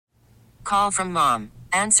call from mom.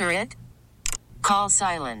 Answer it. Call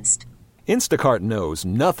silenced. Instacart knows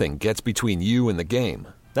nothing gets between you and the game.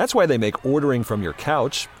 That's why they make ordering from your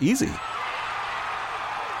couch easy.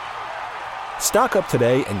 Stock up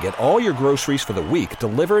today and get all your groceries for the week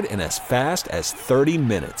delivered in as fast as 30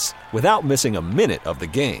 minutes without missing a minute of the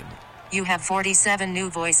game. You have 47 new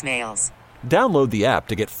voicemails. Download the app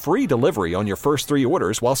to get free delivery on your first 3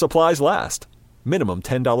 orders while supplies last. Minimum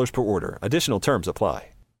 $10 per order. Additional terms apply.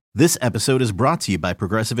 This episode is brought to you by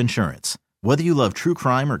Progressive Insurance. Whether you love true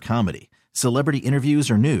crime or comedy, celebrity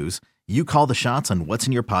interviews or news, you call the shots on what's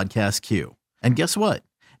in your podcast queue. And guess what?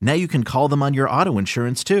 Now you can call them on your auto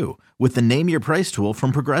insurance too with the Name Your Price tool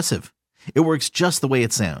from Progressive. It works just the way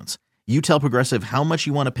it sounds. You tell Progressive how much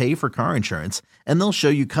you want to pay for car insurance, and they'll show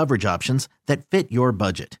you coverage options that fit your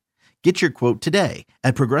budget. Get your quote today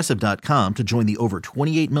at Progressive.com to join the over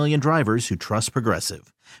 28 million drivers who trust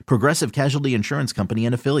Progressive. Progressive Casualty Insurance Company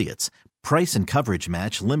and Affiliates. Price and coverage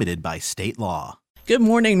match limited by state law. Good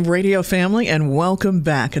morning, radio family, and welcome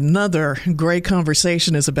back. Another great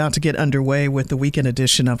conversation is about to get underway with the weekend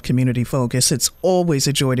edition of Community Focus. It's always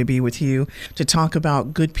a joy to be with you to talk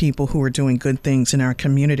about good people who are doing good things in our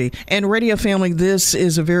community. And radio family, this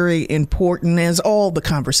is a very important, as all the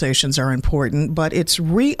conversations are important, but it's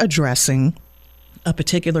readdressing a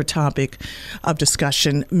particular topic of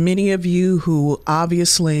discussion. Many of you who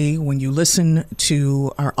obviously, when you listen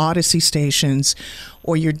to our Odyssey stations,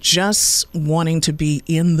 or you're just wanting to be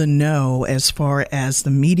in the know as far as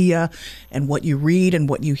the media and what you read and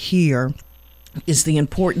what you hear, is the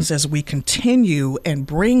importance as we continue and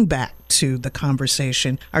bring back to the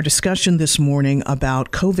conversation our discussion this morning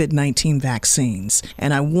about COVID-19 vaccines.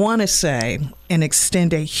 And I want to say and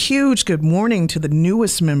extend a huge good morning to the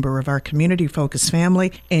newest member of our Community Focus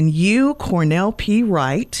family, and you, Cornell P.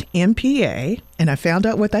 Wright, MPA, and I found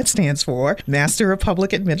out what that stands for, Master of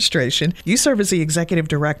Public Administration. You serve as the Executive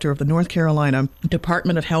Director of the North Carolina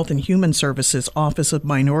Department of Health and Human Services Office of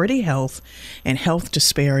Minority Health and Health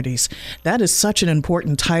Disparities. That is such an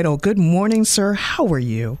important title. Good morning, sir. How are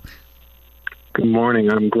you? Good morning.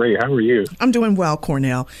 I'm great. How are you? I'm doing well,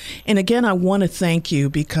 Cornell. And again, I want to thank you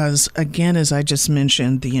because, again, as I just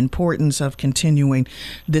mentioned, the importance of continuing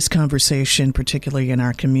this conversation, particularly in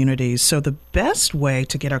our communities. So the best way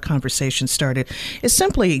to get our conversation started is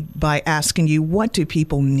simply by asking you, what do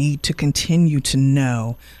people need to continue to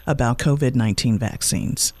know about COVID-19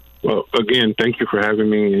 vaccines? Well, again, thank you for having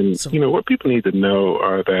me. And, what people need to know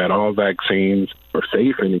are that all vaccines are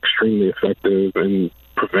safe and extremely effective in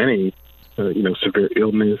preventing severe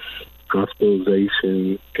illness,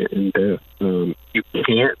 hospitalization, and death. You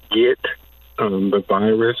can't get the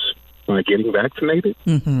virus by getting vaccinated.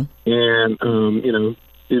 Mm-hmm. And,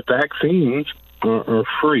 the vaccines are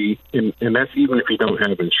free, and that's even if you don't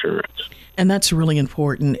have insurance. And that's really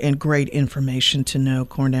important and great information to know,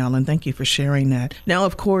 Cornell, and thank you for sharing that. Now,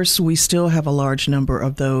 of course, we still have a large number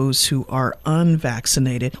of those who are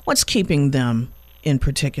unvaccinated. What's keeping them in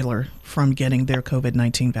particular from getting their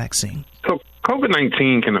COVID-19 vaccine? So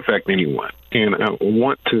COVID-19 can affect anyone. And I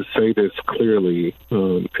want to say this clearly.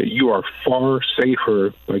 You are far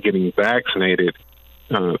safer by getting vaccinated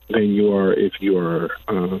than you are if you are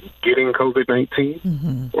getting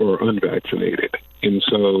COVID-19 or unvaccinated. And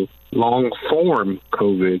so long-form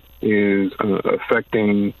COVID is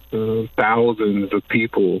affecting thousands of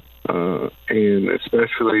people, and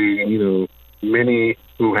especially, many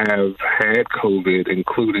who have had COVID,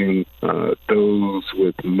 including those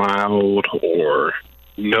with mild or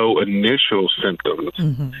no initial symptoms,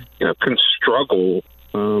 can struggle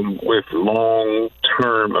with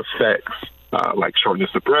long-term effects like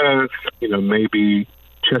shortness of breath, maybe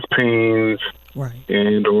chest pains, right,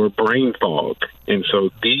 and or brain fog. And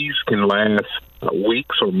so these can last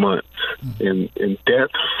weeks or months. And death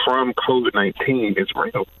from COVID-19 is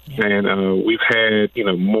real. Yeah. And we've had,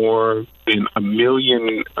 more than 1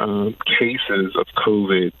 million cases of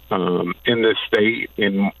COVID in this state,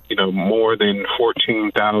 and, more than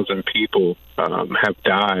 14,000 people have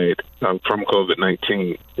died from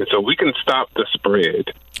COVID-19. And so we can stop the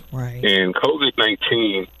spread. Right. And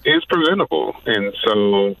COVID-19 is preventable. And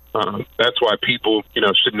so that's why people,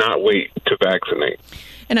 should not wait to vaccinate.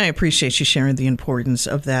 And I appreciate you sharing the importance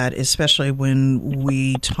of that, especially when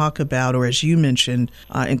we talk about, or as you mentioned,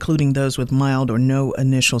 including those with mild or no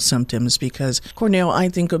initial symptoms. Because, Cornell, I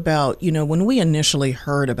think about, when we initially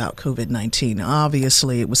heard about COVID-19,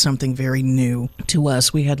 obviously it was something very new to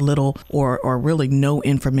us. We had little or really no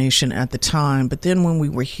information at the time. But then when we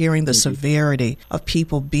were hearing the severity of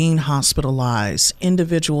people being hospitalized,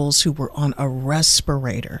 individuals who were on a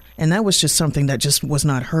respirator, and that was just something that just was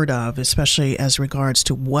not heard of, especially as regards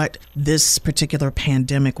to what this particular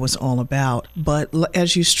pandemic was all about. But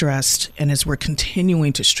as you stressed, and as we're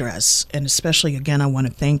continuing to stress, and especially again, I want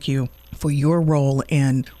to thank you for your role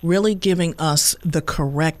in really giving us the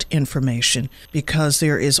correct information, because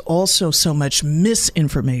there is also so much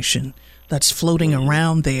misinformation that's floating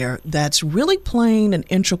around there that's really playing an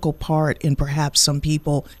integral part in perhaps some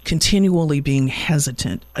people continually being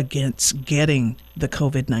hesitant against getting the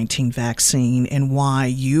COVID-19 vaccine, and why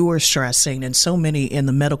you are stressing, and so many in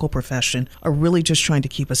the medical profession are really just trying to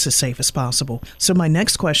keep us as safe as possible. So my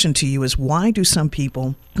next question to you is, why do some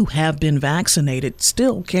people who have been vaccinated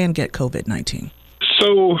still can get COVID-19?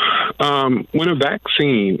 So when a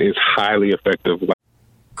vaccine is highly effective...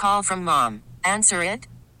 Call from mom. Answer it.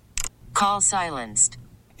 Call silenced.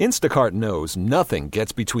 Instacart knows nothing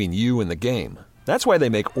gets between you and the game. That's why they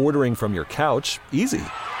make ordering from your couch easy.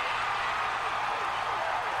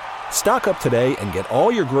 Stock up today and get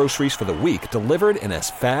all your groceries for the week delivered in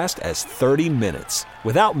as fast as 30 minutes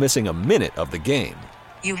without missing a minute of the game.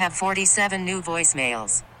 You have 47 new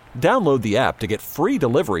voicemails. Download the app to get free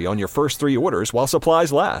delivery on your first 3 orders while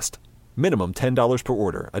supplies last. Minimum $10 per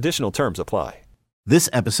order. Additional terms apply. This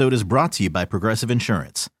episode is brought to you by Progressive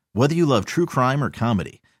Insurance. Whether you love true crime or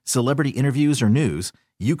comedy, celebrity interviews or news,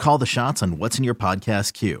 you call the shots on what's in your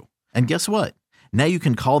podcast queue. And guess what? Now you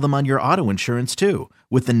can call them on your auto insurance too,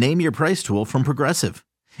 with the Name Your Price tool from Progressive.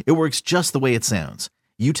 It works just the way it sounds.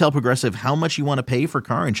 You tell Progressive how much you want to pay for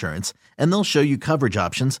car insurance, and they'll show you coverage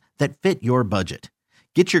options that fit your budget.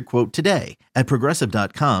 Get your quote today at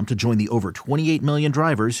Progressive.com to join the over 28 million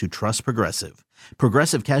drivers who trust Progressive.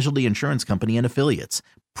 Progressive Casualty Insurance Company and Affiliates.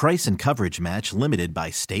 Price and coverage match limited by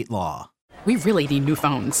state law. We really need new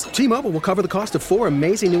phones. T-Mobile will cover the cost of 4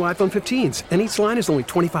 amazing new iPhone 15s, and each line is only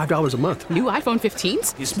 $25 a month. New iPhone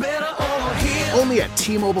 15s? It's better over here. Only at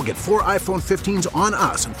T-Mobile, get 4 iPhone 15s on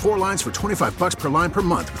us and 4 lines for $25 per line per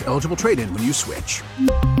month with eligible trade-in when you switch.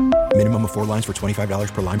 Minimum of 4 lines for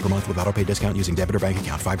 $25 per line per month with autopay discount using debit or bank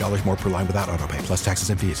account. $5 more per line without autopay, plus taxes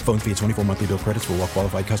and fees. Phone fee at 24 monthly bill credits for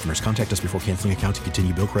well-qualified customers. Contact us before canceling account to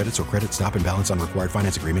continue bill credits or credit stop and balance on required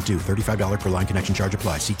finance agreement due. $35 per line connection charge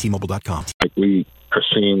applies. See T-Mobile.com. Like we are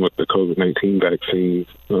seeing with the COVID-19 vaccines,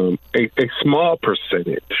 a small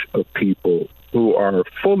percentage of people who are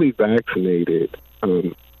fully vaccinated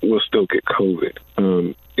will still get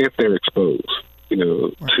COVID if they're exposed,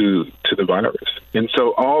 to the virus. And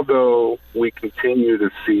so although we continue to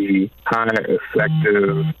see high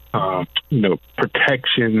effective,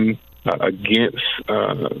 protection against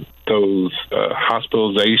those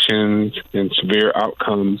hospitalizations and severe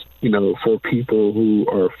outcomes, for people who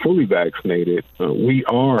are fully vaccinated, we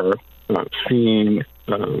are seeing,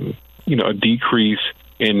 a decrease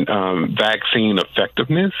in vaccine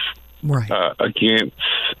effectiveness. Right. Against,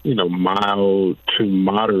 mild to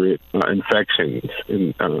moderate infections.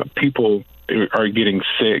 And people are getting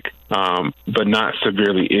sick, but not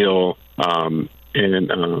severely ill, and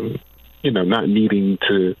not needing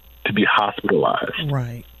to be hospitalized.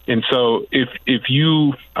 Right. And so if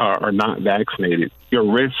you are not vaccinated,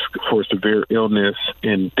 your risk for severe illness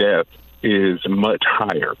and death is much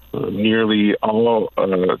higher. Nearly all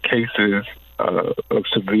cases of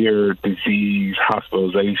severe disease,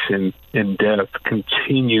 hospitalization, and death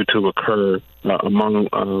continue to occur among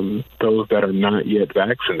those that are not yet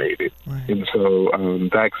vaccinated. Right. And so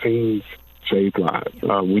vaccines save lives.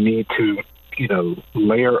 We need to,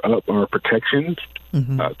 layer up our protections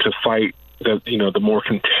to fight the more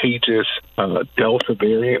contagious Delta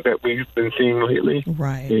variant that we've been seeing lately.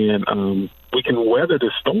 Right. And we can weather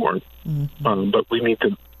the storm, but we need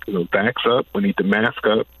to backs up, we need to mask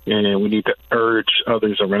up, and we need to urge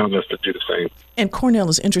others around us to do the same. And Cornell,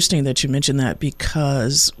 it's interesting that you mentioned that,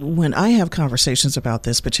 because when I have conversations about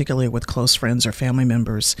this, particularly with close friends or family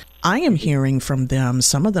members, I am hearing from them,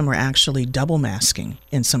 some of them are actually double masking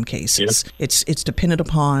in some cases. Yep. It's dependent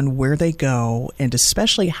upon where they go and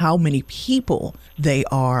especially how many people they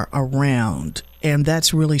are around. And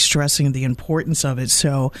that's really stressing the importance of it.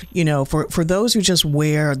 So, for those who just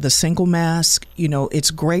wear the single mask, it's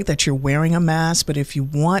great that you're wearing a mask, but if you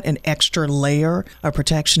want an extra layer of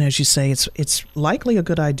protection, as you say, it's likely a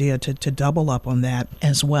good idea to double up on that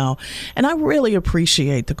as well. And I really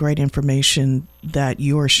appreciate the great information that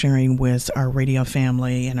you are sharing with our radio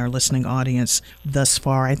family and our listening audience thus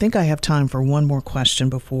far. I think I have time for one more question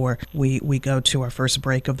before we go to our first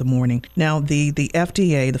break of the morning. Now, the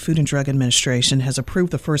FDA, the Food and Drug Administration, has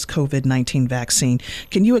approved the first COVID-19 vaccine.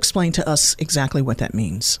 Can you explain to us exactly what that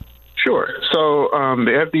means? Sure. So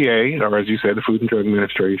the FDA, or as you said, the Food and Drug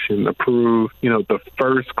Administration, approved, the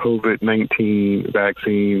first COVID-19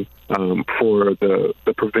 vaccine for the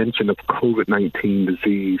prevention of COVID-19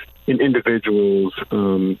 disease in individuals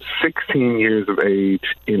 16 years of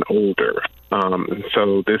age and older. And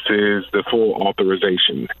so this is the full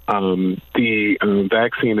authorization. The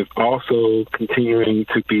vaccine is also continuing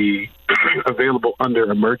to be available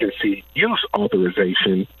under emergency use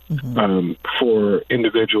authorization for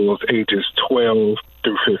individuals ages 12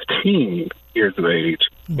 through 15 years of age,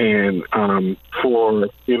 and for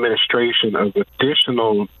the administration of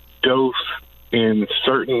additional dose in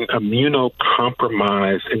certain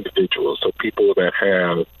immunocompromised individuals, so people that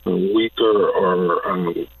have weaker or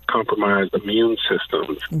compromised immune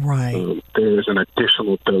systems. Right. There is an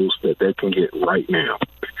additional dose that they can get right now.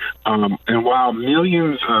 And while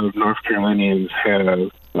millions of North Carolinians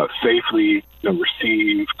have safely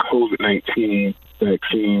received COVID-19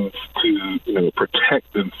 vaccines to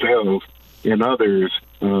protect themselves and others,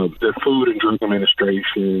 the Food and Drug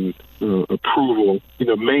Administration approval,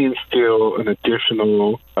 may instill an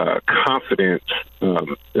additional confidence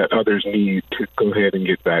that others need to go ahead and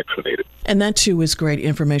get vaccinated. And that, too, is great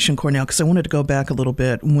information, Cornell, because I wanted to go back a little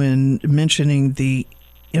bit when mentioning the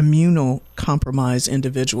immunocompromised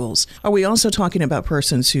individuals. Are we also talking about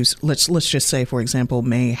persons who, let's just say, for example,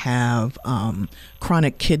 may have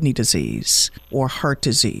chronic kidney disease or heart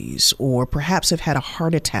disease, or perhaps have had a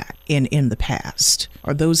heart attack in the past?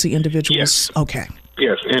 Are those the individuals? Yes. Okay.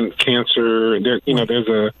 Yes, and cancer. There's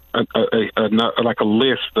a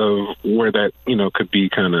list of where that could be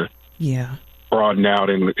kind of broadened out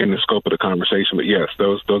in the scope of the conversation. But yes,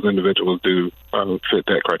 those individuals do fit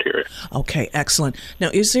that criteria. Okay, excellent. Now,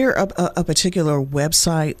 is there a particular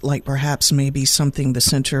website, like perhaps maybe something the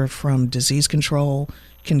Center from Disease Control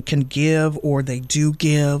can give, or they do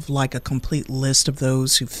give, like a complete list of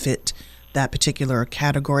those who fit that particular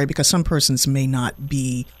category? Because some persons may not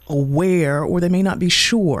be aware, or they may not be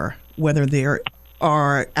sure whether they're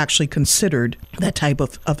are actually considered that type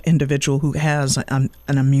of individual who has an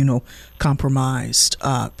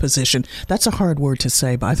immunocompromised position. That's a hard word to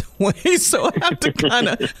say, by the way, so I have to kind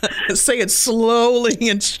of say it slowly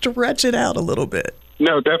and stretch it out a little bit.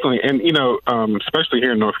 No, definitely. And, especially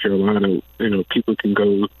here in North Carolina, people can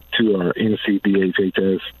go to our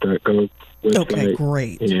ncdhhs.gov website. Okay,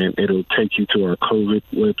 great. And it'll take you to our COVID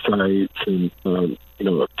websites and,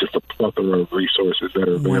 just a plethora of resources that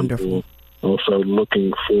are available. Wonderful. Also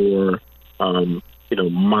looking for,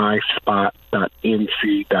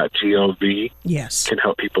 myspot.nc.gov. Yes. Can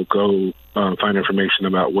help people go find information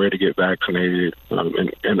about where to get vaccinated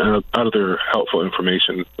and other helpful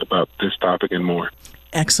information about this topic and more.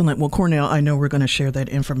 Excellent. Well, Cornell, I know we're going to share that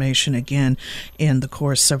information again in the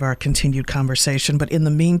course of our continued conversation. But in the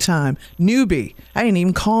meantime, newbie, I didn't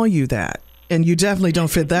even call you that. And you definitely don't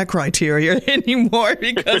fit that criteria anymore,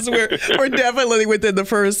 because we're definitely within the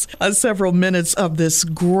first several minutes of this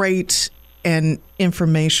great and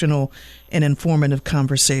informational and informative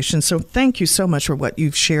conversation. So thank you so much for what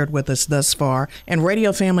you've shared with us thus far. And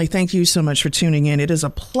radio family, thank you so much for tuning in. It is a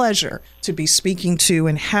pleasure to be speaking to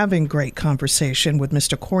and having great conversation with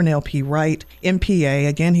Mr. Cornell P. Wright, MPA.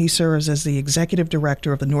 Again, he serves as the Executive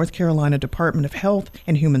Director of the North Carolina Department of Health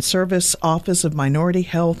and Human Service, Office of Minority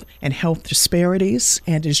Health and Health Disparities,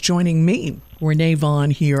 and is joining me, Renee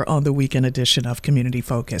Vaughn, here on the weekend edition of Community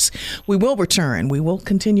Focus. We will return. We will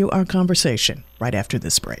continue our conversation right after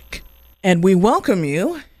this break. And we welcome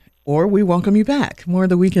you, or we welcome you back. More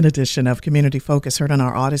of the weekend edition of Community Focus heard on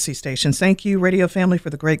our Odyssey stations. Thank you, radio family,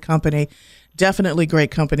 for the great company. Definitely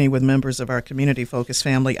great company with members of our Community Focus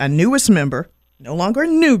family. A newest member, no longer a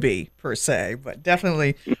newbie per se, but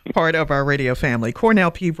definitely part of our radio family.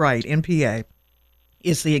 Cornell P. Wright, MPA,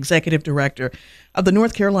 is the Executive Director of the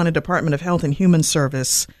North Carolina Department of Health and Human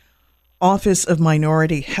Service, Office of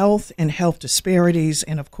Minority Health and Health Disparities.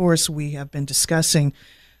 And of course, we have been discussing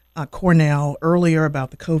Cornell earlier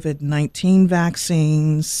about the COVID-19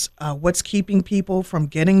 vaccines, what's keeping people from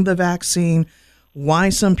getting the vaccine, why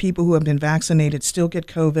some people who have been vaccinated still get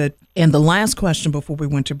COVID. And the last question before we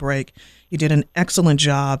went to break, you did an excellent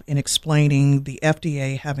job in explaining the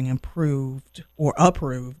FDA having approved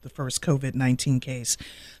the first COVID-19 case.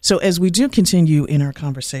 So as we do continue in our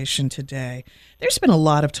conversation today, there's been a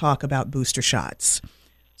lot of talk about booster shots.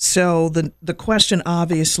 So the question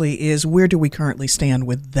obviously is, where do we currently stand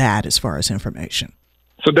with that as far as information?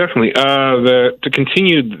 So definitely, to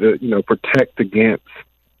continue to protect against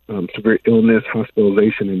severe illness,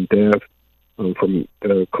 hospitalization, and death from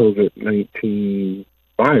the COVID-19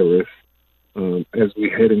 virus as we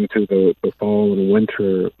head into the fall and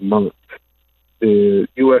winter months. the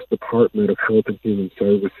U.S. Department of Health and Human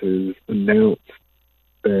Services announced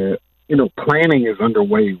that, planning is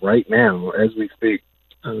underway right now as we speak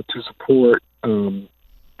to support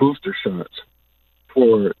booster shots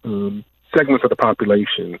for segments of the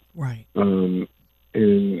population. Right. And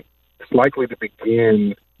it's likely to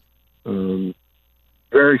begin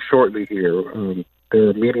very shortly here. There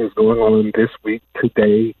are meetings going on this week,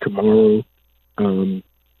 today, tomorrow,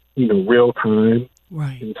 real time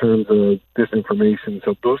in terms of this information.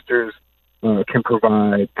 So boosters can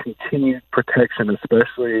provide continued protection,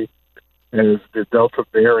 especially as the Delta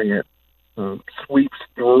variant sweeps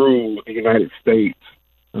through the United States,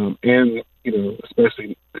 and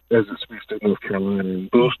especially as it sweeps through North Carolina. And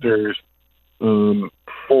boosters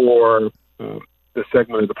for the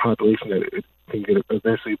segment of the population that it can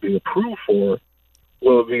eventually be approved for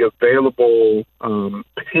will be available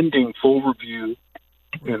pending full review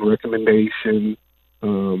and recommendation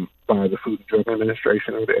by the Food and Drug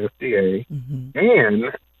Administration, or the FDA,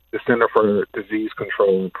 and the Center for Disease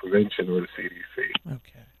Control and Prevention, or the CDC.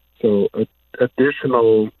 Okay. So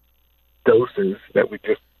additional doses that we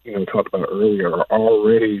just talked about earlier are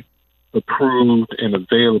already approved and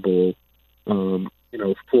available,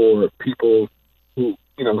 for people who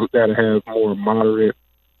that have more moderate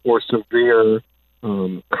or severe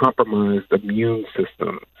compromised immune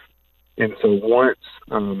systems. And so once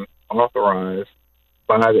authorized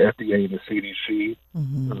by the FDA and the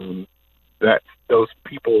CDC, that those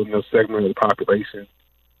people in those segments of the population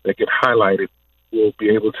that get highlighted will be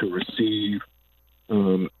able to receive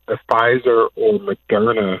a Pfizer or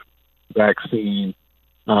Moderna vaccine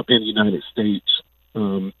in the United States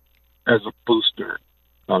as a booster.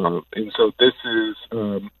 And so this is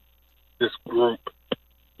this group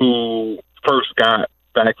who first got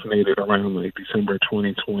vaccinated around like December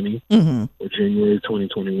 2020 or January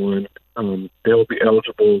 2021. They'll be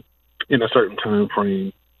eligible in a certain time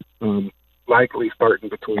frame, likely starting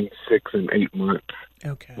between 6 and 8 months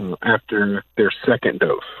after their second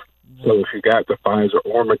dose. So if you got the Pfizer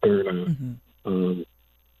or Moderna,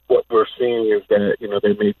 what we're seeing is that,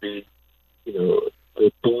 there may be,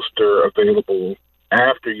 the booster available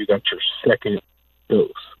after you got your second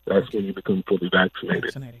dose. That's when you become fully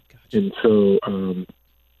vaccinated. Gotcha. And so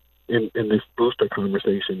in this booster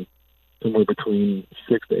conversation, somewhere between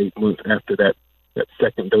 6 to 8 months after that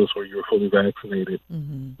second dose where you're fully vaccinated,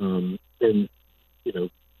 and,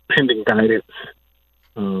 pending guidance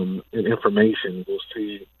and information, we'll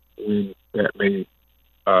see when that may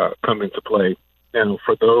come into play. Now,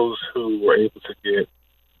 for those who were able to get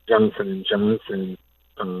Johnson & Johnson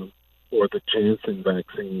or the Janssen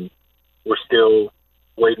vaccine, we're still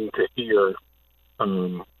waiting to hear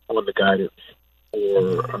on the guidance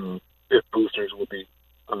or if boosters will be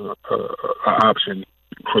an option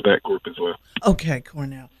for that group as well. Okay,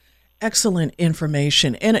 Cornell. Excellent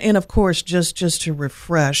information. And of course, just to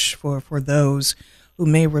refresh for those who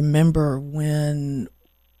may remember when,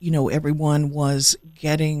 everyone was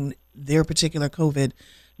getting their particular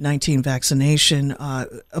COVID-19 vaccination,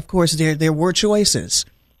 of course, there were choices.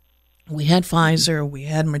 We had Pfizer, we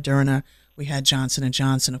had Moderna, we had Johnson &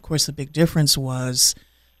 Johnson. Of course, the big difference was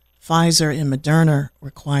Pfizer and Moderna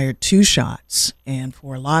required 2 shots. And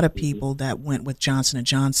for a lot of people that went with Johnson &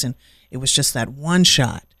 Johnson, it was just that 1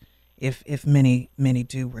 shot, if many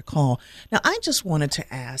do recall. Now, I just wanted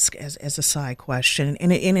to ask as a side question,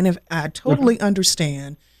 and if I totally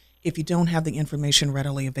understand if you don't have the information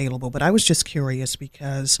readily available, but I was just curious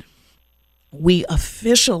because we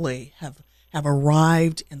officially have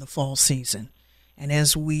arrived in the fall season. And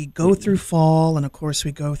as we go through fall, and of course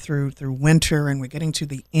we go through winter, and we're getting to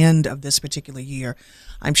the end of this particular year,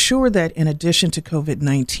 I'm sure that in addition to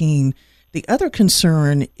COVID-19, the other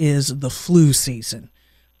concern is the flu season.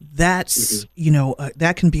 That's,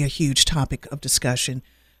 that can be a huge topic of discussion.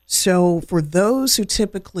 So for those who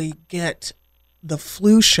typically get the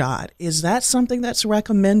flu shot, is that something that's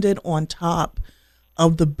recommended on top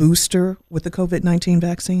of the booster with the COVID-19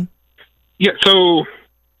 vaccine? Yeah, so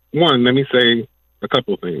one, let me say a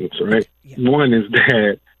couple of things, right? Yeah. One is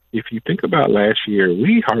that if you think about last year,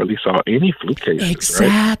 we hardly saw any flu cases.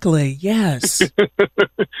 Exactly, right? Yes.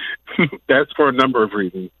 That's for a number of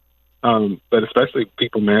reasons, but especially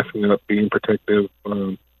people masking up, being protective,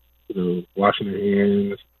 washing their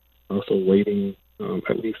hands, also waiting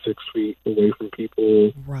at least 6 feet away from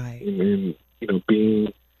people, right? And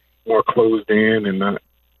being more closed in and not,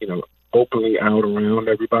 openly out around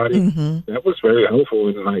everybody. That was very helpful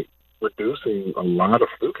in reducing a lot of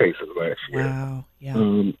flu cases last year. Wow. Yeah.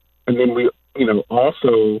 And then we,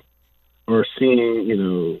 also are seeing,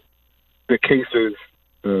 the cases,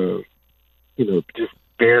 just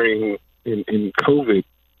varying in COVID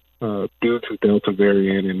due to Delta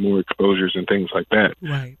variant and more exposures and things like that.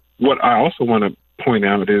 Right. What I also want to point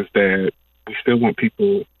out is that we still want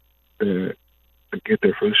people to get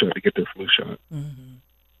their flu shot Mm-hmm.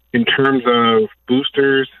 In terms of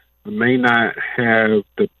boosters, I may not have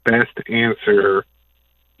the best answer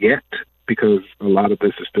yet because a lot of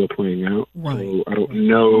this is still playing out. Right. So I don't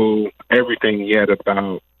know everything yet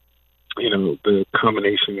about, the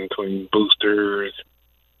combination between boosters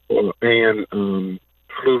and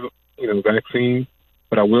flu, vaccine.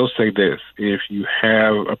 But I will say this: if you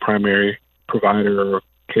have a primary provider or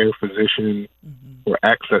care physician or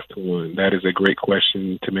access to one, that is a great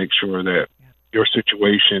question to make sure that your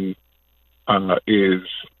situation is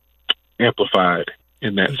amplified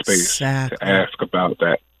in that space to ask about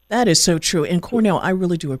that. That is so true. And Cornell, I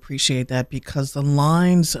really do appreciate that because the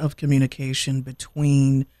lines of communication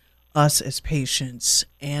between us as patients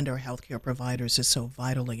and our healthcare providers is so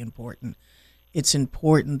vitally important. It's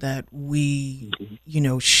important that we,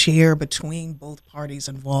 share between both parties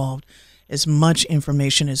involved as much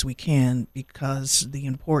information as we can because the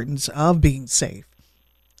importance of being safe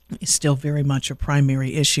is still very much a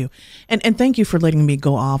primary issue. And thank you for letting me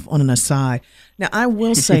go off on an aside. Now, I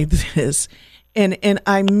will say this, and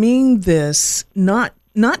I mean this not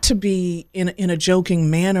to be in a joking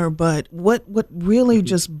manner, but what really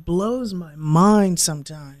just blows my mind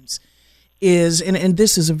sometimes is, and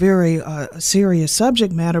this is a very serious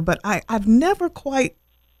subject matter, but I've never quite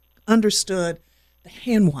understood the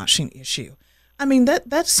hand washing issue. I mean,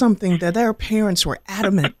 that's something that our parents were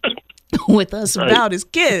adamant with us about as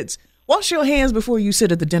kids. Wash your hands before you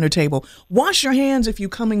sit at the dinner table. Wash your hands if you're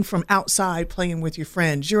coming from outside playing with your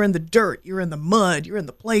friends. You're in the dirt, you're in the mud, you're in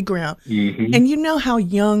the playground. Mm-hmm. And you know how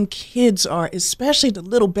young kids are, especially the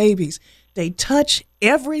little babies. They touch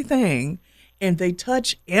everything and they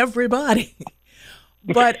touch everybody.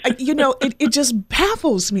 But, it just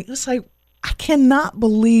baffles me. It's like, I cannot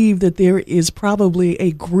believe that there is probably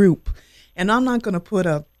a group, and I'm not going to put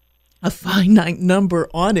a finite number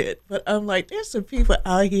on it, but I'm like, there's some people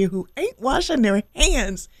out here who ain't washing their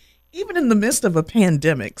hands, even in the midst of a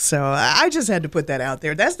pandemic. So I just had to put that out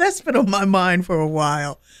there. That's been on my mind for a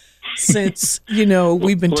while since,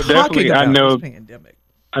 we've been talking about this pandemic.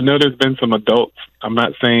 I know there's been some adults, I'm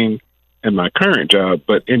not saying in my current job,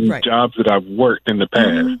 but in jobs that I've worked in the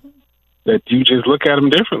past, that you just look at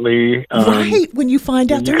them differently. When you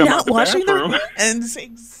find out they're not washing their hands.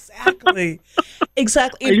 Exactly. I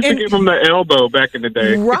used to give them the elbow back in the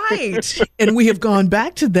day. Right. And we have gone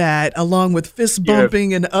back to that along with fist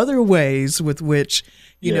bumping and other ways with which,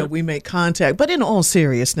 we make contact. But in all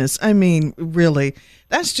seriousness, I mean, really,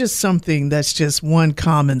 that's just something that's just one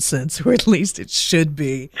common sense, or at least it should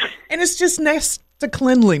be. And it's just next to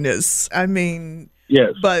cleanliness. I mean,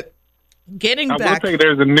 yes. But getting back. I will say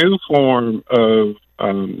there's a new form of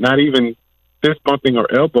not even fist bumping or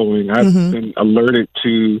elbowing. I've been alerted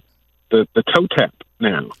to the toe tap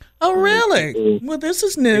now. Oh, really? Well, this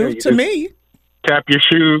is new to me. Tap your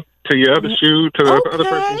shoe to your other shoe to the other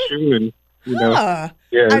person's shoe, and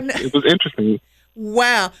it was interesting.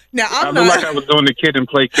 Wow. Now I looked like I was doing the kid and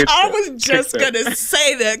play kids. I was just going to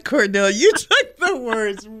say that, Cornell. You took the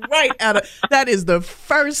words right out of. That is the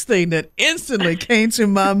first thing that instantly came to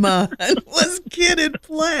my mind was kid and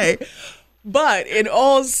play. But in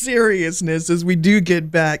all seriousness, as we do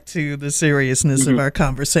get back to the seriousness of our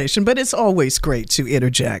conversation, but it's always great to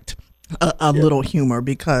interject a little humor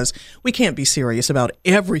because we can't be serious about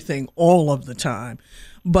everything all of the time.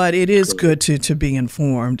 But it is good to be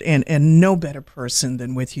informed, and no better person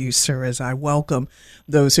than with you, sir, as I welcome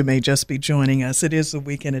those who may just be joining us. It is the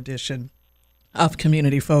weekend edition of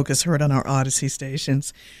Community Focus, heard on our Odyssey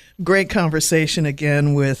stations. Great conversation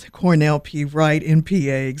again with Cornell P. Wright,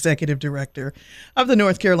 NPA, Executive Director of the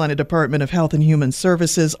North Carolina Department of Health and Human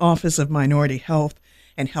Services, Office of Minority Health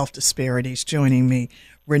and Health Disparities, joining me.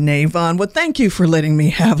 Renee Vaughn. Well, thank you for letting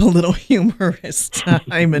me have a little humorous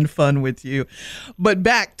time and fun with you. But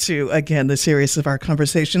back to, again, the seriousness of our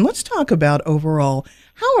conversation. Let's talk about overall,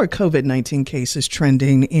 how are COVID-19 cases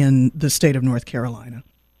trending in the state of North Carolina?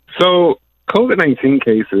 So COVID-19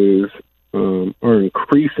 cases are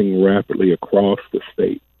increasing rapidly across the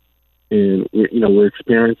state. And, we're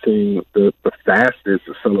experiencing the fastest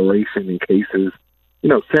acceleration in cases,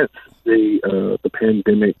 since the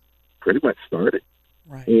pandemic pretty much started.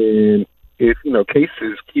 Right. And if,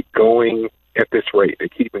 cases keep going at this rate, they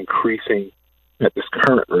keep increasing at this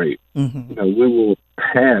current rate, we will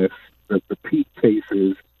pass the peak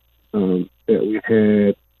cases that we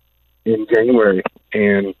had in January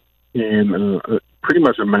and in pretty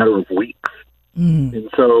much a matter of weeks. And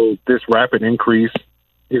so this rapid increase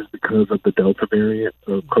is because of the Delta variant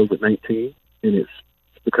of COVID-19, and it's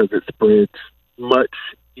because it spreads much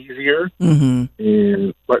easier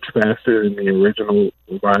and much faster than the original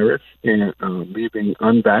virus, and leaving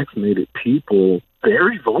unvaccinated people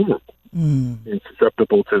very vulnerable and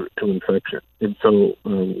susceptible to infection. And so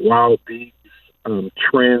while these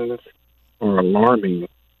trends are alarming,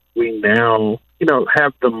 we now,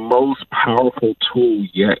 have the most powerful tool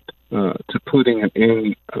yet to putting an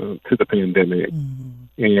end to the pandemic,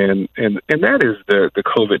 and that is the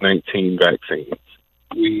COVID-19 vaccines.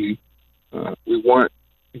 We want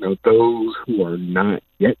those who are not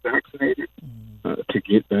yet vaccinated to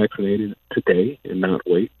get vaccinated today and not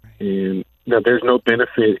wait. And there's no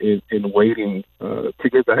benefit in waiting to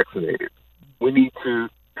get vaccinated. We need to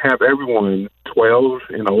have everyone 12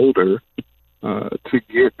 and older to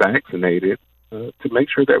get vaccinated to make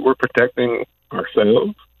sure that we're protecting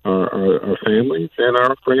ourselves, our families, and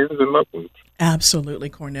our friends and loved ones. Absolutely,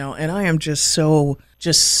 Cornell. And I am just so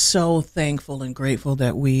thankful and grateful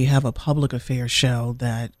that we have a public affairs show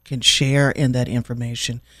that can share in that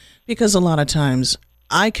information, because a lot of times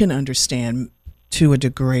I can understand to a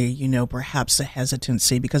degree, perhaps the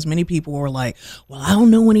hesitancy, because many people were like, well, I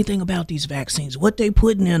don't know anything about these vaccines, what they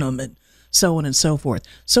putting in them, and so on and so forth.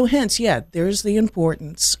 So hence, there's the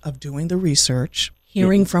importance of doing the research,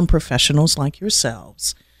 hearing from professionals like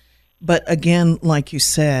yourselves. But again, like you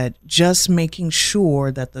said, just making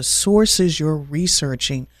sure that the sources you're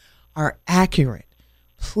researching are accurate.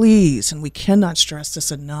 Please, and we cannot stress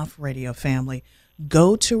this enough, radio family,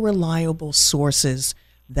 go to reliable sources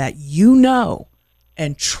that you know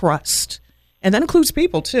and trust. And that includes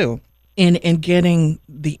people too, in getting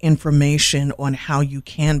the information on how you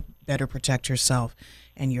can better protect yourself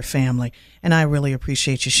and your family. And I really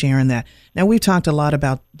appreciate you sharing that. Now, we've talked a lot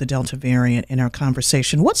about the Delta variant in our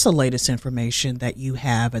conversation. What's the latest information that you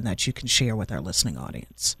have and that you can share with our listening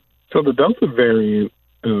audience? So the Delta variant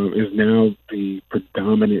is now the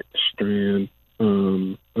predominant strand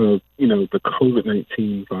of, the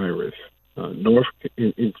COVID-19 virus,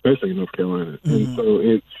 especially in North Carolina. And so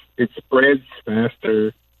it spreads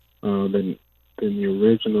faster than the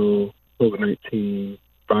original COVID-19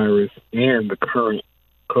 virus and the current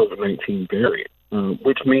COVID-19 variant,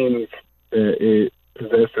 which means that it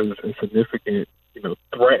possesses a significant,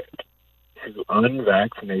 threat to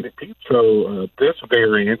unvaccinated people. So this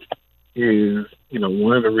variant is,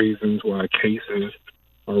 one of the reasons why cases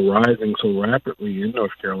are rising so rapidly in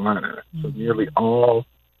North Carolina. So nearly all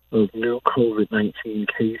of new COVID-19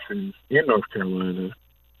 cases in North Carolina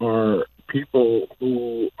are people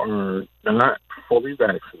who are not fully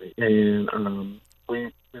vaccinated. And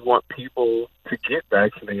we want people to get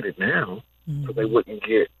vaccinated now so they wouldn't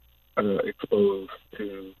get exposed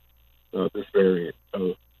to this variant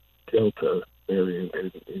of Delta variant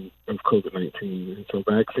of COVID-19. And so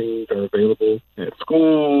vaccines are available at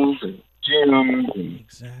schools and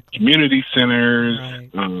gyms and community centers,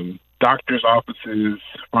 doctors' offices,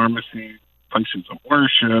 pharmacies, places of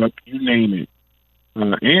worship, you name it.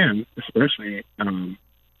 And especially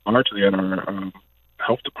largely at our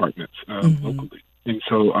health departments locally. And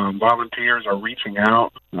so volunteers are reaching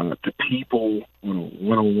out to people on a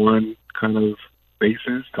one-on-one kind of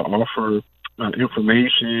basis to offer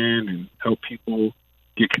information and help people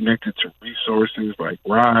get connected to resources like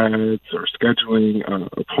rides or scheduling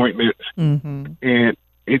appointments. And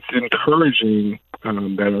it's encouraging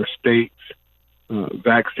that our state's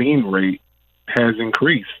vaccine rate has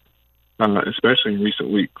increased, especially in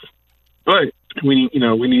recent weeks. But we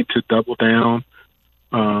need to double down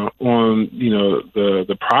on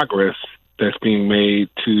the progress that's being made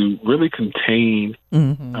to really contain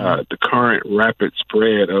the current rapid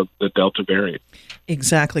spread of the Delta variant.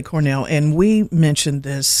 Exactly, Cornell. And we mentioned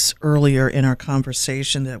this earlier in our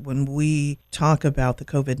conversation that when we talk about the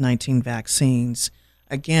COVID-19 vaccines,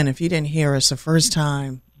 again, if you didn't hear us the first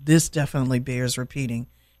time, this definitely bears repeating.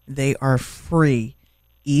 They are free,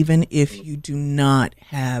 even if you do not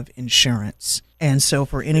have insurance. And so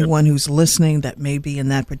for anyone who's listening that may be in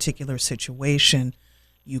that particular situation,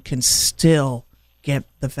 you can still get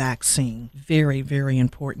the vaccine. Very, very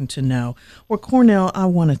important to know. Well, Cornell, I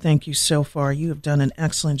want to thank you so far. You have done an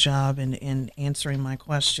excellent job in answering my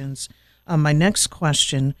questions. My next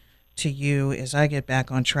question to you as I get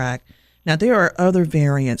back on track. Now, there are other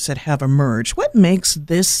variants that have emerged. What makes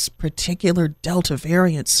this particular Delta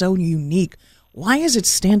variant so unique? Why is it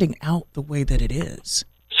standing out the way that it is?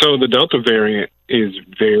 So the Delta variant is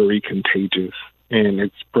very contagious, and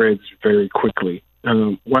it spreads very quickly.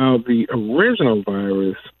 While the original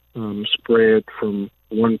virus spread from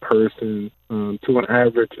one person to an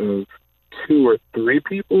average of 2 or 3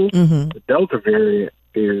 people, the Delta variant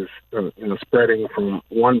is spreading from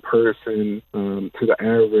one person to the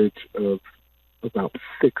average of about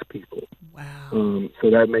 6 people. Wow. So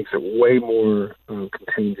that makes it way more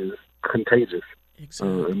contagious,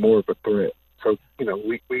 Exactly. and more of a threat. So,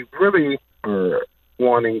 we really are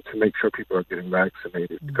wanting to make sure people are getting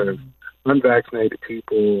vaccinated because unvaccinated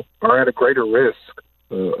people are at a greater risk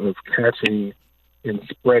of catching and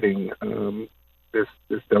spreading this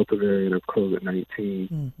Delta variant of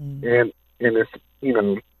COVID-19. And it's,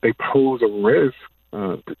 they pose a risk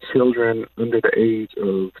to children under the age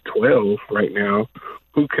of 12 right now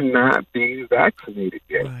who cannot be vaccinated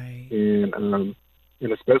yet. Right.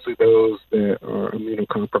 And especially those that are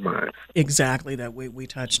immunocompromised. Exactly, that we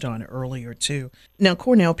touched on earlier, too. Now,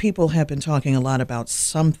 Cornell, people have been talking a lot about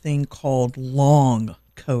something called long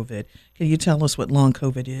COVID. Can you tell us what long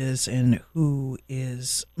COVID is and who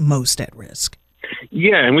is most at risk?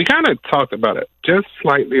 Yeah, and we kind of talked about it just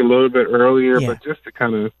slightly a little bit earlier, but just to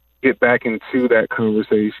kind of get back into that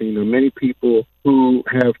conversation, many people who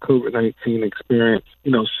have COVID-19 experience,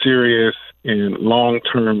 serious and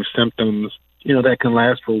long-term symptoms, that can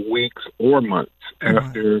last for weeks or months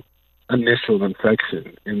after initial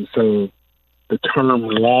infection. And so the term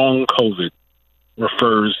long COVID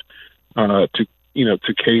refers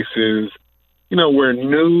to cases, where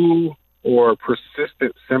new or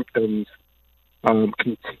persistent symptoms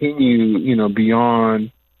continue,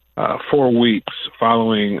 beyond 4 weeks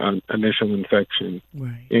following an initial infection.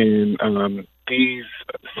 Right. And these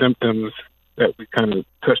symptoms that we kind of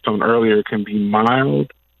touched on earlier can be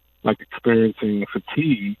mild, like experiencing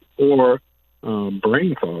fatigue or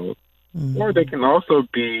brain fog, or they can also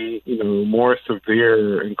be, more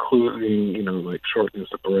severe, including, like shortness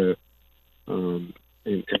of breath, and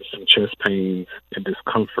some chest pains and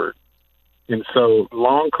discomfort. And so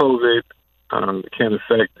long COVID can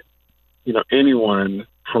affect, anyone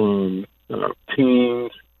from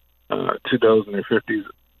teens to those in their 50s,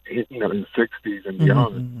 and 60s and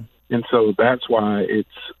beyond. And so that's why it's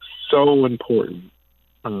so important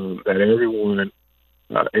that everyone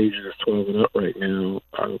ages 12 and up right now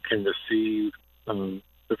can receive the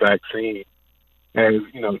vaccine, as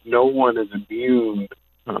no one is immune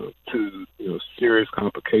to serious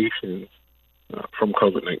complications from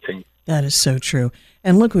COVID-19. That is so true.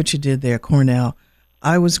 And look what you did there, Cornell.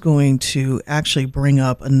 I was going to actually bring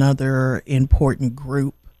up another important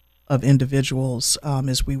group of individuals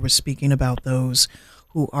as we were speaking about those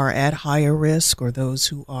who are at higher risk or those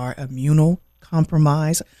who are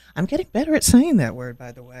immunocompromised. I'm getting better at saying that word,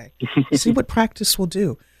 by the way. See what practice will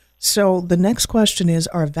do. So the next question is,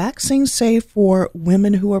 are vaccines safe for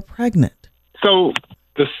women who are pregnant? So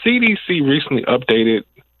the CDC recently updated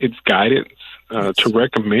its guidance to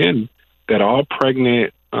recommend that all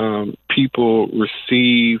pregnant people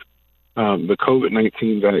receive the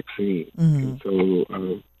COVID-19 vaccine. And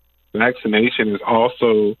so vaccination is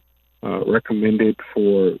also recommended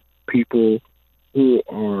for people who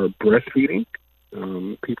are breastfeeding,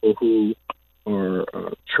 people who are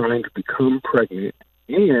trying to become pregnant,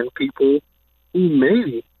 and people who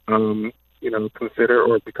may, consider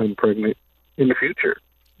or become pregnant in the future.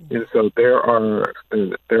 And so there are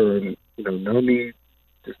no need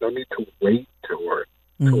to wait or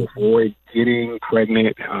to avoid getting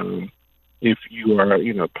pregnant if you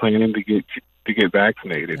are planning to get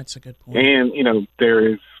vaccinated. That's a good point. And there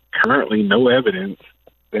is currently no evidence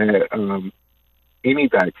that any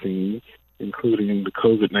vaccines, including the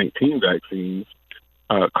COVID-19 vaccines,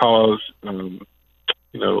 cause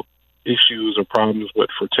issues or problems with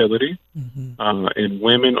fertility in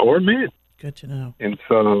women or men. Good to know. And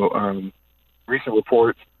so recent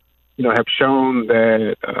reports, have shown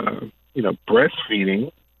that,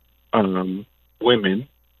 breastfeeding women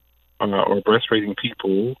or breastfeeding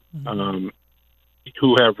people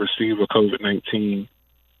who have received a COVID-19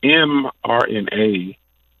 mRNA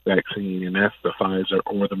vaccine, and that's the Pfizer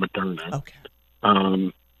or the Moderna,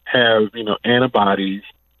 have, antibodies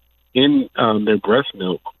in their breast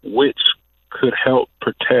milk, which could help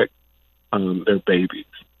protect their babies.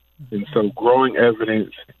 And so growing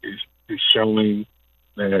evidence is showing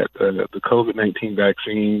that the COVID-19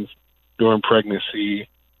 vaccines during pregnancy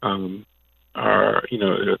are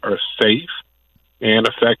safe and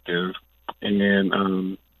effective,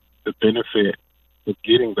 and the benefit of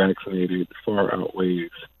getting vaccinated far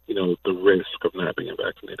outweighs, the risk of not being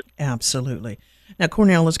vaccinated. Absolutely. Now,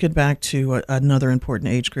 Cornell, let's get back to another important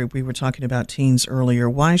age group. We were talking about teens earlier.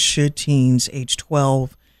 Why should teens age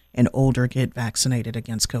 12 and older get vaccinated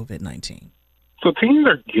against COVID-19? So teens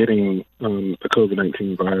are getting the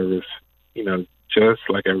COVID-19 virus, just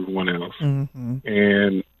like everyone else.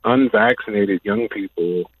 And unvaccinated young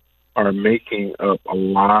people are making up a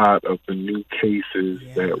lot of the new cases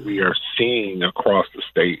that we are seeing across the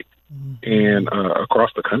state. and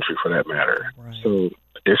across the country for that matter. Right. So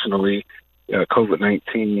additionally,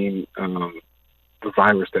 COVID-19, the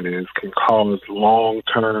virus that is, can cause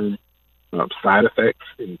long-term side effects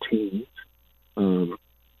in teens.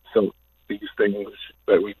 So these things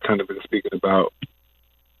that we've kind of been speaking about,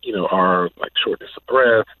 are like shortness of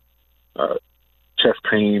breath, chest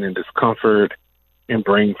pain and discomfort, and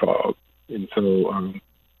brain fog. And so,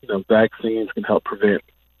 vaccines can help prevent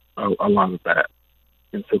a lot of that.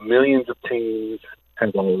 And so millions of teens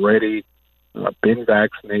have already been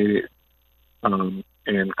vaccinated, and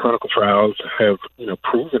clinical trials have,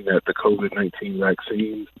 proven that the COVID-19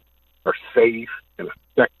 vaccines are safe and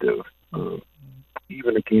effective,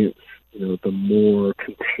 even against, the more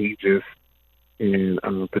contagious and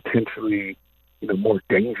potentially, more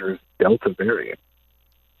dangerous Delta variant.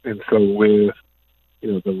 And so with,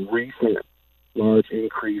 the recent large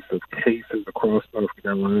increase of cases across North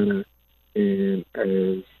Carolina, and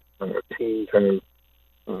as teens have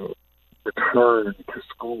returned to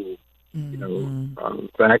school,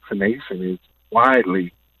 vaccination is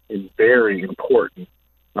widely and very important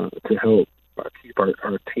to help keep our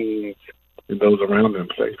teens and those around them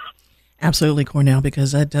safe. Absolutely, Cornell,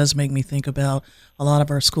 because that does make me think about a lot of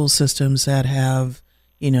our school systems that have,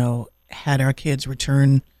 had our kids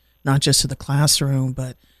return not just to the classroom,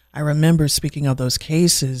 but I remember, speaking of those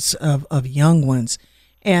cases of young ones,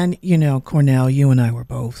 and, Cornell, you and I were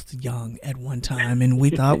both young at one time, and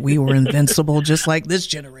we thought we were invincible, just like this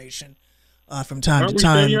generation from time to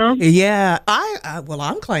time. Yeah,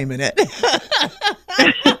 I'm claiming it.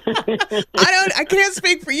 I can't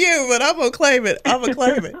speak for you, but I'm going to claim it.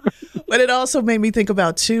 But it also made me think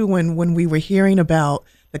about, too, when we were hearing about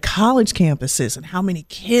the college campuses and how many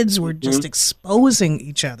kids were just exposing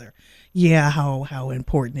each other. Yeah, how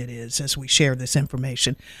important it is as we share this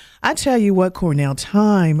information. I tell you what, Cornell,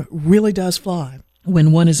 time really does fly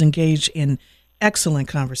when one is engaged in excellent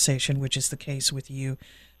conversation, which is the case with you.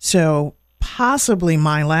 So possibly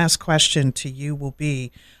my last question to you will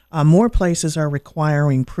be, more places are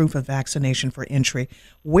requiring proof of vaccination for entry.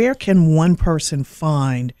 Where can one person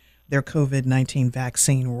find their COVID-19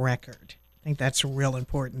 vaccine record? I think that's real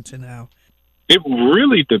important to know. It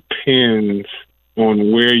really depends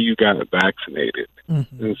on where you got vaccinated.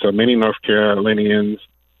 Mm-hmm. And so many North Carolinians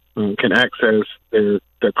can access their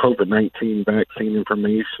COVID-19 vaccine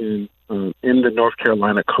information in the North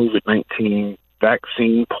Carolina COVID-19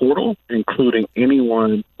 vaccine portal, including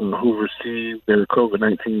anyone who received their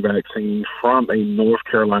COVID-19 vaccine from a North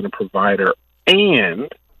Carolina provider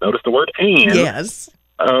and, notice the word and, yes,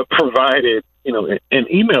 provided, an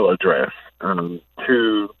email address to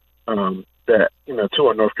that, to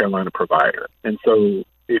a North Carolina provider. And so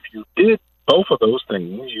if you did both of those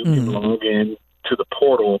things, you can log in to the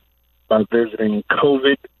portal by visiting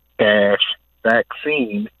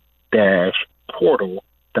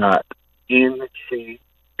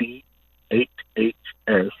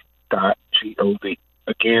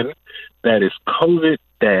Again, that is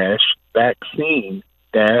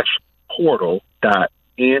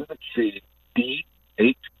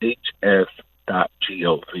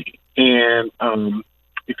covid-vaccine-portal.ncdhhs.gov. And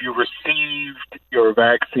if you received your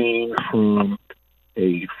vaccine from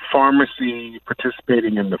a pharmacy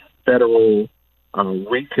participating in the federal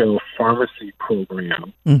retail pharmacy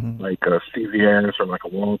program, like a CVS or like a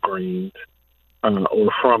Walgreens, or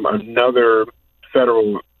from another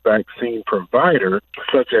federal vaccine provider,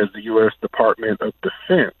 such as the U.S. Department of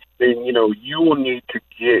Defense, then, you will need to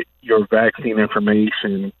get your vaccine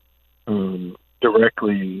information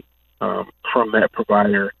directly from that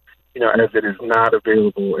provider, as it is not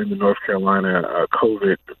available in the North Carolina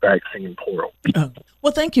COVID vaccine portal.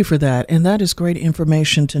 Well, thank you for that. And that is great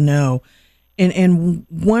information to know. And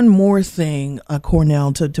one more thing,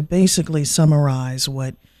 Cornell, to basically summarize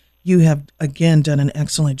what you have, again, done an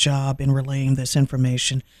excellent job in relaying this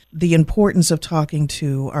information, the importance of talking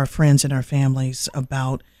to our friends and our families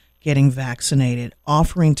about getting vaccinated,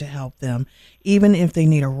 offering to help them, even if they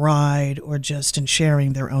need a ride or just in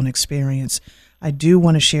sharing their own experience. I do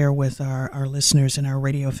want to share with our listeners and our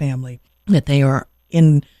radio family that they are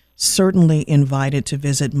certainly invited to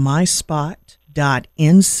visit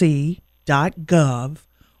myspot.nc.gov,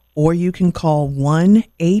 or you can call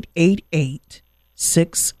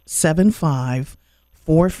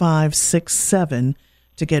 1-888-675-4567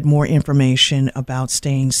 to get more information about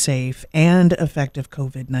staying safe and effective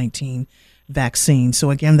COVID-19 vaccine. So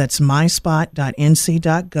again, that's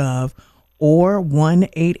myspot.nc.gov or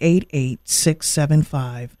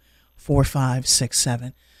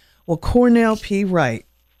 1-888-675-4567. Well, Cornell P. Wright,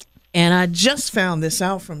 and I just found this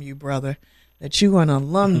out from you, brother. that you are an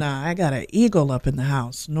alumni. I got an eagle up in the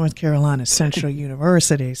house, North Carolina Central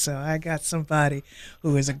University. So I got somebody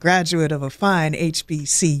who is a graduate of a fine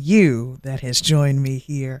HBCU that has joined me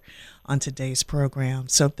here on today's program.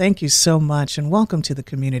 So thank you so much, and welcome to the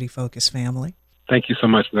Community Focus family. Thank you so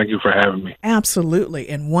much. Thank you for having me. Absolutely.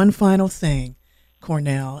 And one final thing,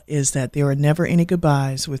 Cornell, is that there are never any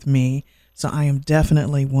goodbyes with me. So I am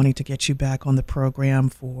definitely wanting to get you back on the program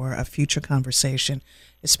for a future conversation,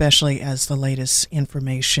 especially as the latest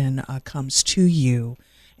information comes to you,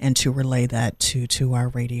 and to relay that to our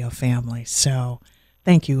radio family. So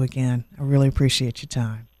thank you again. I really appreciate your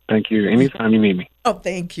time. Thank you. Anytime you need me. Oh,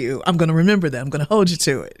 thank you. I'm going to remember that. I'm going to hold you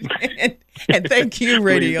to it. And thank you,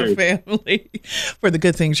 radio family, for the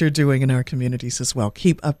good things you're doing in our communities as well.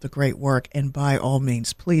 Keep up the great work. And by all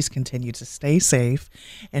means, please continue to stay safe.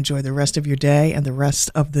 Enjoy the rest of your day and the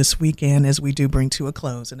rest of this weekend as we do bring to a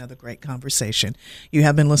close another great conversation. You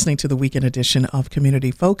have been listening to the weekend edition of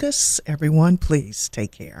Community Focus. Everyone, please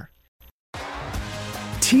take care.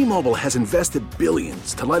 T-Mobile has invested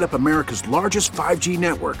billions to light up America's largest 5G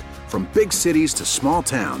network, from big cities to small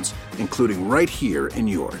towns, including right here in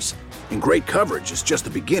yours. And great coverage is just the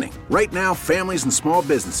beginning. Right now, families and small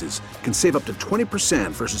businesses can save up to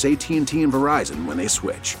 20% versus AT&T and Verizon when they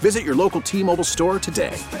switch. Visit your local T-Mobile store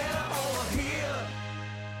today.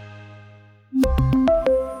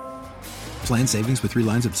 Plan savings with 3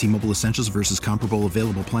 lines of T-Mobile Essentials versus comparable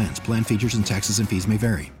available plans. Plan features and taxes and fees may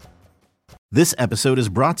vary. This episode is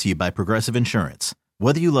brought to you by Progressive Insurance.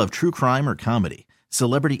 Whether you love true crime or comedy,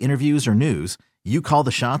 celebrity interviews or news, you call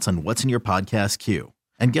the shots on what's in your podcast queue.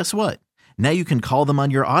 And guess what? Now you can call them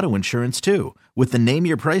on your auto insurance too, with the Name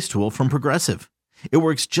Your Price tool from Progressive. It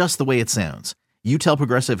works just the way it sounds. You tell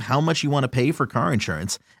Progressive how much you want to pay for car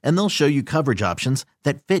insurance, and they'll show you coverage options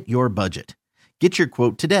that fit your budget. Get your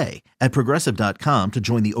quote today at Progressive.com to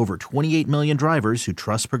join the over 28 million drivers who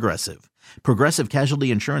trust Progressive. Progressive Casualty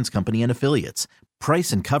Insurance Company and Affiliates.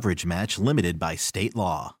 Price and coverage match limited by state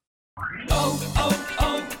law. O'Reilly.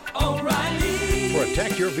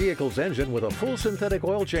 Protect your vehicle's engine with a full synthetic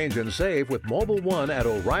oil change and save with Mobil 1 at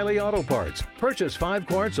O'Reilly Auto Parts. Purchase 5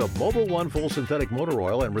 quarts of Mobil 1 full synthetic motor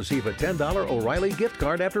oil and receive a $10 O'Reilly gift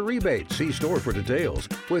card after rebate. See store for details.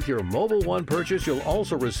 With your Mobil 1 purchase, you'll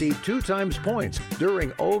also receive 2 times points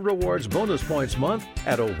during O Rewards Bonus Points Month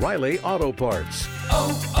at O'Reilly Auto Parts.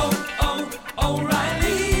 O'Reilly.